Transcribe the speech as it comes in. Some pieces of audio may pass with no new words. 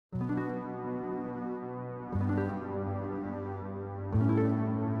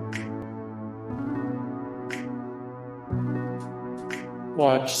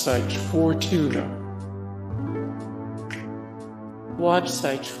Website Fortuna.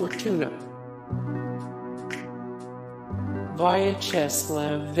 Website Fortuna.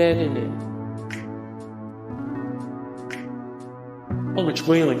 Vyacheslav Vedinin. Ulrich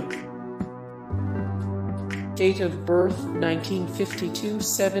Whaling. Date of birth 1952,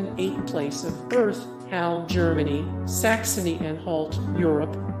 7/8. Place of birth Halle, Germany. Saxony-Anhalt,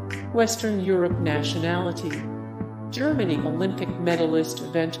 Europe. Western Europe. Nationality Germany. Olympic medalist.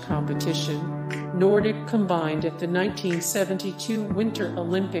 Event competition Nordic combined at the 1972 Winter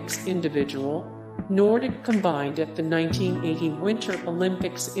Olympics individual. Nordic combined at the 1980 Winter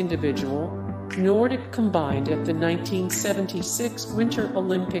Olympics individual. Nordic combined at the 1976 Winter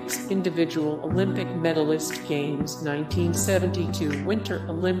Olympics individual. Olympic medalist. Games 1972 Winter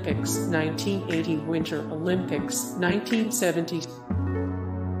Olympics, 1980 Winter Olympics, 1970.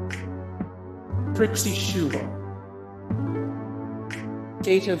 Trixie Schuler.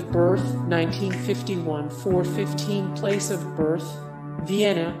 Date of birth 1951, 4/15. Place of birth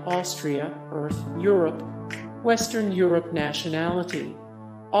Vienna, Austria. Earth, Europe. Western Europe. Nationality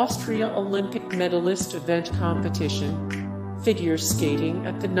Austria. Olympic medalist. Event competition figure skating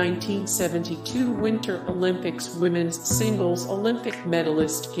at the 1972 Winter Olympics. Women's singles Olympic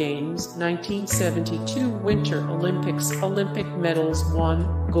medalist. Games 1972 Winter Olympics. Olympic medals 1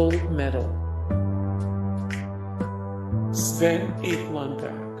 gold medal. Sven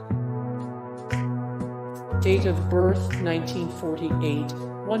Eklandbach. Date of birth 1948,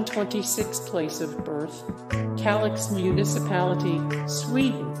 1/26. Place of birth Kalix Municipality,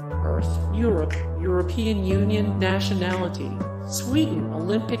 Sweden. Earth, Europe. European Union. Nationality Sweden.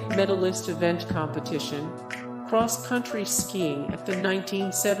 Olympic medalist. Event competition cross-country skiing at the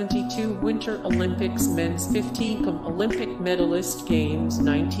 1972 Winter Olympics. Men's 15 Olympic medalist. Games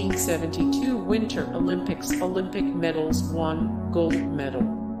 1972 Winter Olympics. Olympic medals 1 gold medal.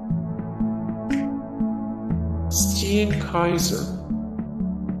 Stian Kaiser.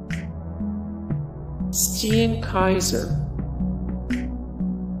 Stian Kaiser.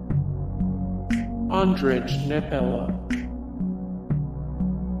 Ondrej Nepela.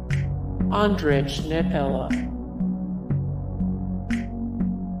 Ondrej Nepela.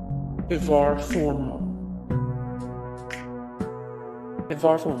 Ivar Thormo.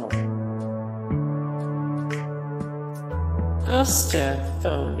 Ivar Thormo. Gustav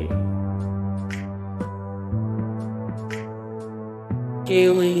Thoni.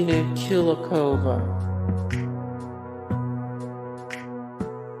 Galina Kilikova.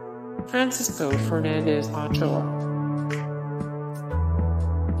 Francisco Fernandez Ochoa.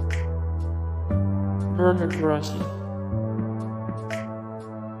 Bernard Rutty.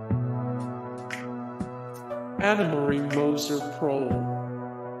 Annemarie Moser-Prohl.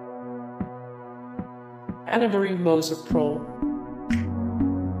 Annemarie Moser-Prohl.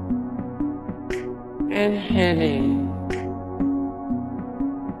 Anne Henning.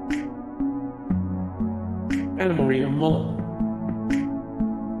 Anna-Maria Muller.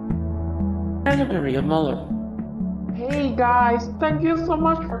 Anna-Maria Muller. Hey guys, thank you so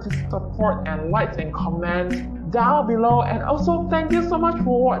much for the support and likes and comments down below, and also thank you so much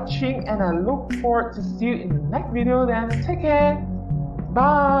for watching, and I look forward to see you in the next video. Then take care,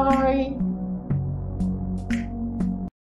 bye.